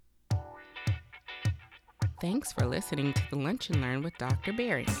Thanks for listening to the Lunch and Learn with Dr.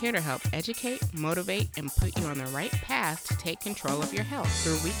 Berry, here to help educate, motivate, and put you on the right path to take control of your health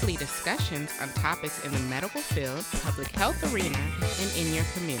through weekly discussions on topics in the medical field, public health arena, and in your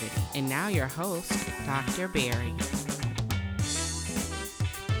community. And now your host, Dr. Berry.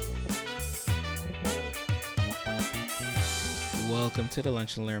 Welcome to the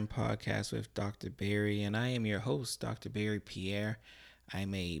Lunch and Learn podcast with Dr. Berry, and I am your host, Dr. Berry Pierre.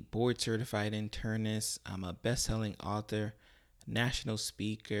 I'm a board-certified internist. I'm a best-selling author, national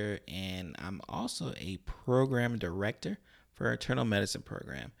speaker, and I'm also a program director for our internal medicine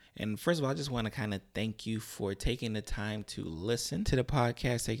program. And first of all, I just want to kind of thank you for taking the time to listen to the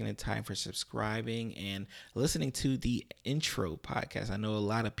podcast, taking the time for subscribing and listening to the intro podcast. I know a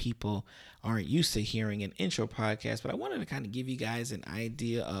lot of people aren't used to hearing an intro podcast, but I wanted to kind of give you guys an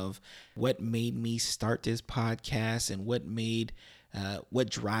idea of what made me start this podcast and what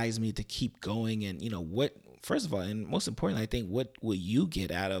drives me to keep going, and what, first of all, and most importantly, I think, what will you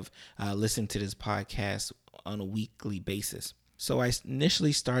get out of listening to this podcast on a weekly basis? So I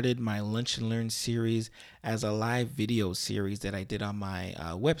initially started my Lunch and Learn series as a live video series that I did on my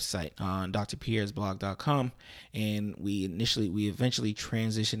website on drpierresblog.com, and we eventually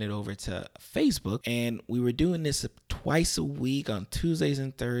transitioned it over to Facebook, and we were doing this twice a week on Tuesdays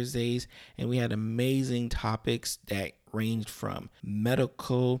and Thursdays, and we had amazing topics that ranged from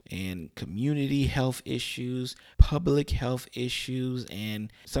medical and community health issues, public health issues,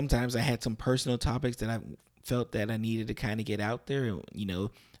 and sometimes I had some personal topics that I felt that I needed to kind of get out there.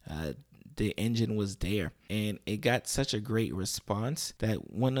 The engine was there, and it got such a great response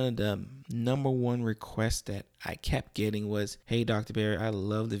that one of the number one requests that I kept getting was, "Hey, Dr. Berry, I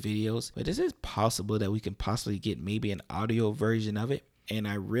love the videos, but is it possible that we can possibly get maybe an audio version of it?" And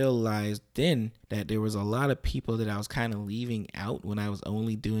I realized then that there was a lot of people that I was kind of leaving out when I was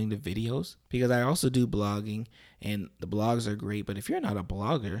only doing the videos, because I also do blogging, and the blogs are great. But if you're not a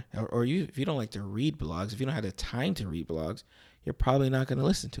blogger, or if you don't like to read blogs, if you don't have the time to read blogs, you're probably not going to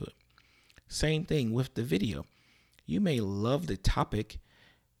listen to it. Same thing with the video. You may love the topic,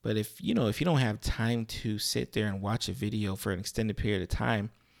 but if you don't have time to sit there and watch a video for an extended period of time,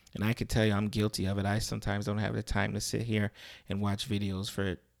 and I could tell you I'm guilty of it. I sometimes don't have the time to sit here and watch videos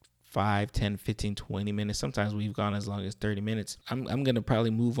for 5, 10, 15, 20 minutes. Sometimes we've gone as long as 30 minutes. I'm going to probably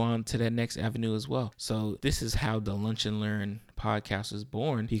move on to that next avenue as well. So this is how the Lunch and Learn podcast was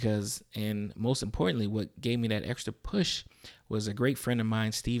born, and most importantly, what gave me that extra push was a great friend of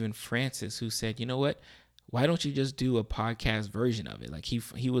mine, Stephen Francis, who said, "You know what? Why don't you just do a podcast version of it?" Like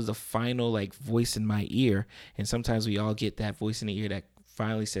he was the final voice in my ear. And sometimes we all get that voice in the ear that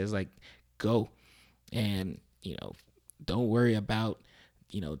finally says go, and don't worry about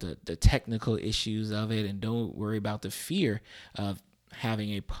the technical issues of it, and don't worry about the fear of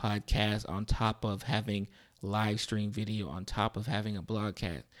having a podcast on top of having live stream video, on top of having a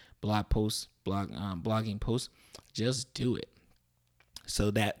blogging post. Just do it. So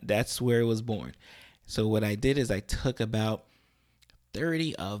that's where it was born. So what I did is I took about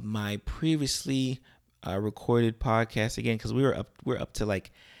 30 of my previously recorded podcasts, again, because we're up to,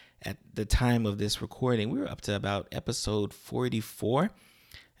 at the time of this recording, we were up to about episode 44,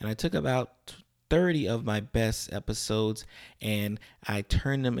 and I took about 30 of my best episodes and I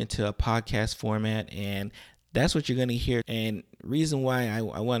turned them into a podcast format, and that's what you're going to hear. And reason why I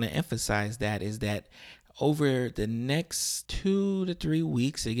want to emphasize that is that over the next 2 to 3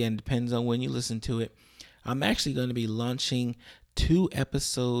 weeks, again, depends on when you listen to it, I'm actually going to be launching 2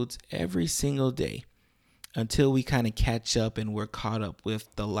 episodes every single day until we kind of catch up and we're caught up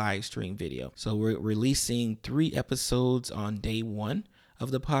with the live stream video. So we're releasing 3 episodes on day 1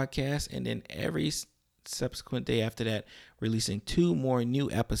 of the podcast, and then every subsequent day after that, releasing 2 more new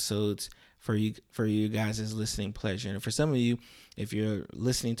episodes for you guys' listening pleasure. And for some of you, if you're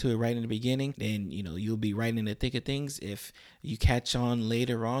listening to it right in the beginning, then you'll be right in the thick of things. If you catch on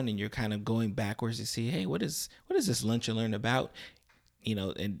later on and you're kind of going backwards to see, hey, what is this Lunch and Learn about?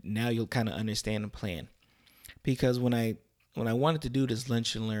 And now you'll kind of understand the plan. Because when I wanted to do this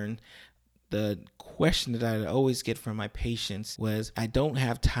Lunch and Learn, the question that I always get from my patients was, I don't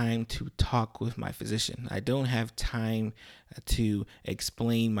have time to talk with my physician. I don't have time to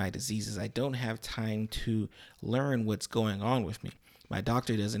explain my diseases. I don't have time to learn what's going on with me. My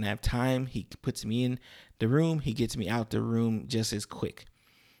doctor doesn't have time. He puts me in the room. He gets me out the room just as quick.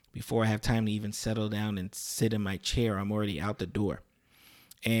 Before I have time to even settle down and sit in my chair, I'm already out the door.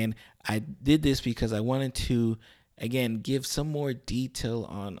 And I did this because I wanted to, again, give some more detail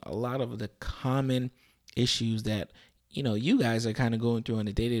on a lot of the common issues that, you guys are kind of going through on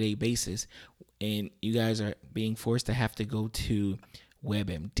a day-to-day basis. And you guys are being forced to have to go to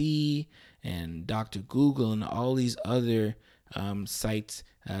WebMD and Dr. Google and all these other sites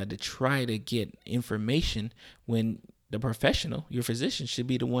to try to get information when the professional, your physician, should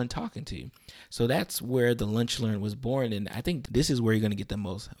be the one talking to you. So that's where the Lunch Learn was born. And I think this is where you're going to get the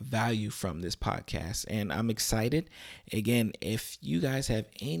most value from this podcast. And I'm excited. Again, if you guys have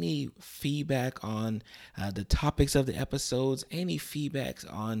any feedback on the topics of the episodes, any feedbacks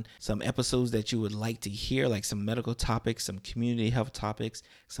on some episodes that you would like to hear, like some medical topics, some community health topics,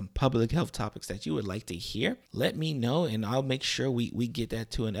 some public health topics that you would like to hear, let me know. And I'll make sure we get that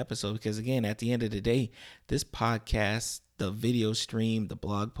to an episode. Because again, at the end of the day, this podcast, the video stream, the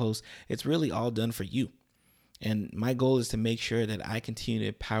blog post, it's really all done for you. And my goal is to make sure that I continue to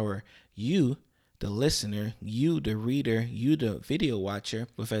empower you, the listener, you, the reader, you, the video watcher,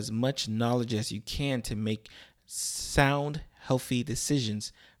 with as much knowledge as you can to make sound, healthy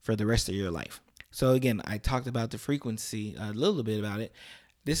decisions for the rest of your life. So again, I talked about the frequency, a little bit about it.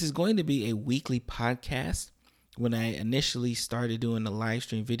 This is going to be a weekly podcast. When I initially started doing the live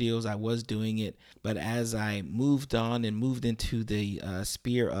stream videos, I was doing it. But as I moved on and moved into the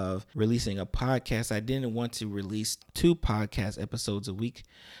sphere of releasing a podcast, I didn't want to release 2 podcast episodes a week.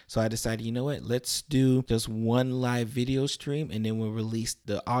 So I decided, you know what, let's do just one live video stream, and then we'll release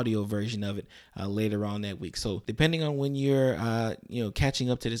the audio version of it later on that week. So depending on when you're catching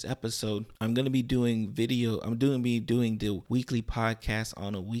up to this episode, I'm going to be doing video. I'm doing the weekly podcast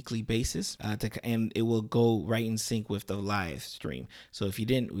on a weekly basis, and it will go right in sync with the live stream. So if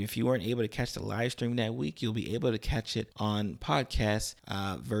you weren't able to catch the live stream that week, you'll be able to catch it on podcast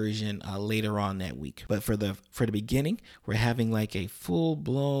version later on that week. But for the beginning, we're having like a full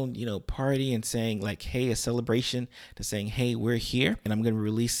blown party and saying like, hey, a celebration to saying, hey, we're here. And I'm going to be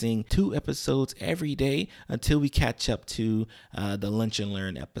releasing 2 episodes every day until we catch up to the Lunch and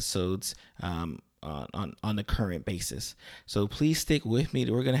Learn episodes on the current basis. So please stick with me.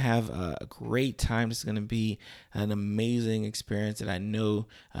 We're going to have a great time. This is going to be an amazing experience that I know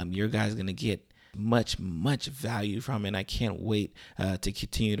your guys are going to get much value from, and I can't wait to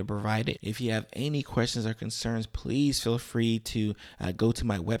continue to provide it. If you have any questions or concerns, please feel free to go to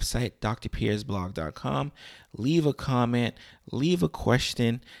my website, drpiersblog.com, leave a comment, leave a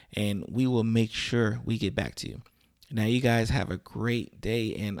question, and we will make sure we get back to you. Now, you guys have a great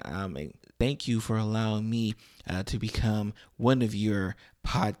day, and thank you for allowing me to become one of your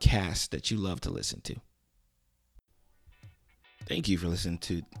podcasts that you love to listen to. Thank you for listening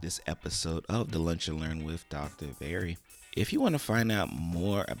to this episode of the Lunch and Learn with Dr. Barry. If you want to find out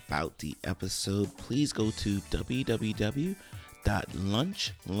more about the episode, please go to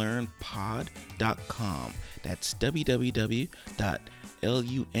www.lunchlearnpod.com. That's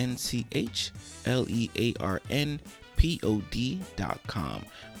www.lunchlearnpod.com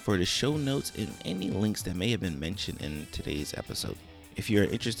for the show notes and any links that may have been mentioned in today's episode. If you're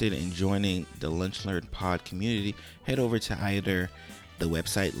interested in joining the Lunch Learn Pod community, head over to either the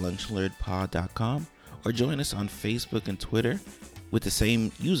website lunchlearnpod.com or join us on Facebook and Twitter with the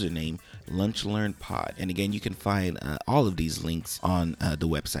same username, Lunch Learn Pod. And again, you can find all of these links on the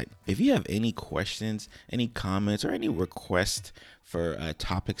website. If you have any questions, any comments, or any requests for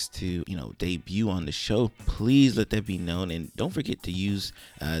topics to debut on the show, please let that be known. And don't forget to use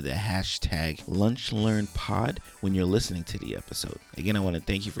the hashtag LunchLearnPod when you're listening to the episode. Again, I want to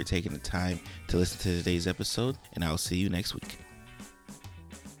thank you for taking the time to listen to today's episode, and I'll see you next week.